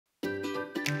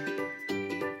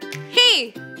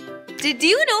Hey! Did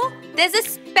you know there's a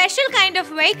special kind of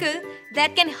vehicle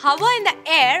that can hover in the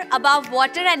air above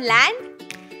water and land?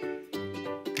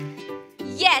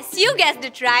 Yes, you guessed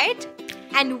it right.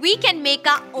 And we can make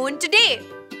our own today.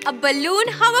 A balloon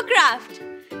hovercraft.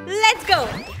 Let's go.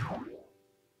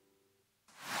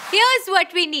 Here's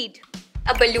what we need.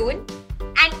 A balloon,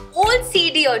 an old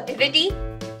CD or DVD,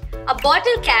 a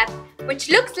bottle cap which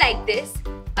looks like this,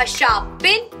 a sharp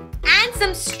pin, and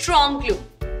some strong glue,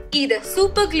 either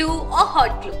super glue or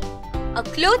hot glue. A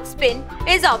clothespin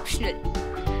is optional.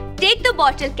 Take the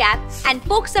bottle cap and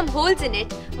poke some holes in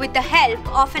it with the help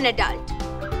of an adult.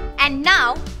 And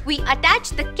now we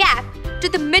attach the cap to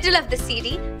the middle of the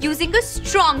CD using a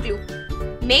strong glue.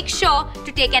 Make sure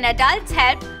to take an adult's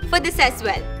help for this as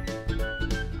well.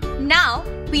 Now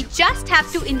we just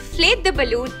have to inflate the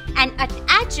balloon and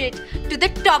attach it to the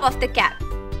top of the cap.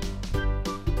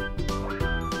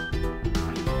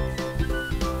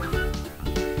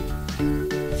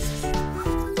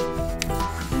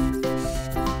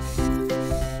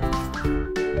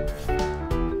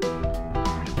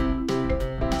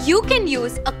 You can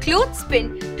use a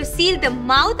clothespin to seal the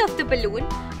mouth of the balloon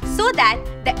so that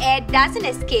the air doesn't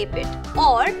escape it,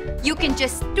 or you can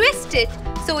just twist it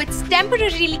so it's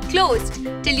temporarily closed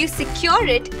till you secure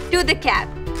it to the cap.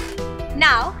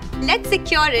 Now, let's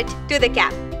secure it to the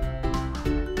cap.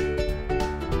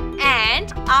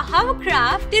 And our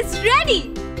hovercraft is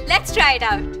ready! Let's try it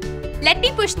out. Let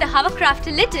me push the hovercraft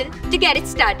a little to get it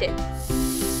started.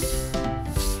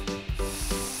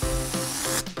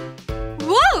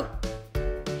 Whoa!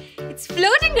 It's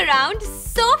floating around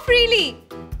so freely.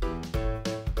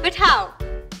 But how?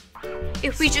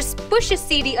 If we just push a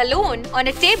CD alone on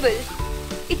a table,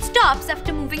 it stops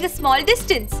after moving a small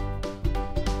distance.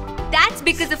 That's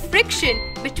because of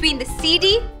friction between the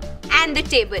CD and the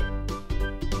table.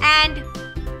 And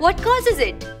what causes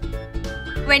it?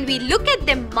 When we look at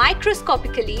them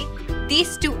microscopically,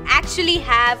 these two actually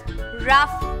have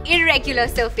rough, irregular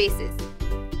surfaces.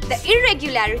 The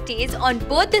irregularities on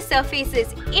both the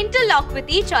surfaces interlock with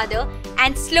each other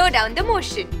and slow down the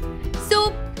motion.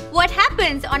 So, what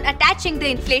happens on attaching the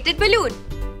inflated balloon?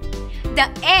 The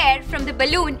air from the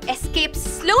balloon escapes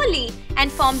slowly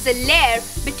and forms a layer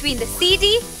between the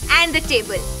CD and the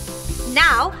table.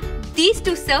 Now, these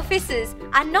two surfaces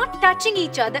are not touching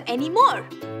each other anymore.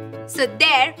 So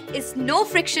there is no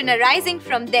friction arising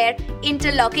from their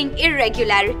interlocking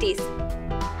irregularities.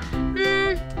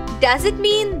 Does it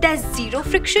mean there's zero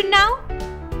friction now?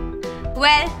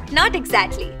 Well, not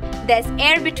exactly. There's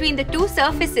air between the two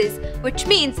surfaces, which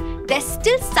means there's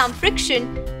still some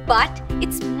friction, but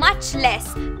it's much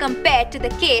less compared to the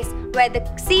case where the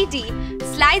CD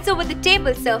slides over the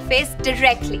table surface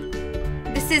directly.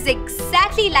 This is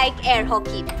exactly like air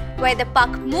hockey, where the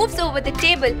puck moves over the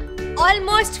table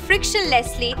almost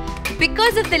frictionlessly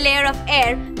because of the layer of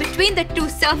air between the two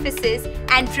surfaces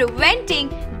and preventing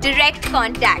direct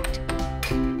contact.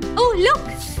 Oh, look!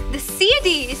 The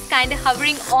CD is kind of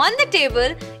hovering on the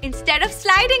table instead of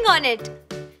sliding on it.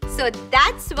 So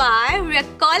that's why we are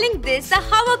calling this a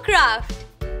hovercraft.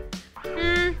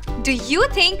 Do you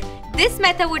think this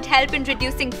method would help in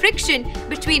reducing friction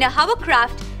between a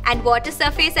hovercraft and water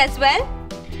surface as well?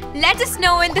 Let us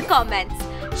know in the comments.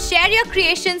 Share your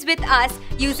creations with us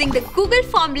using the Google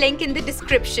form link in the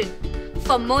description.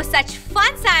 For more such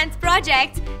fun science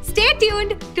projects, stay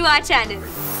tuned to our channel.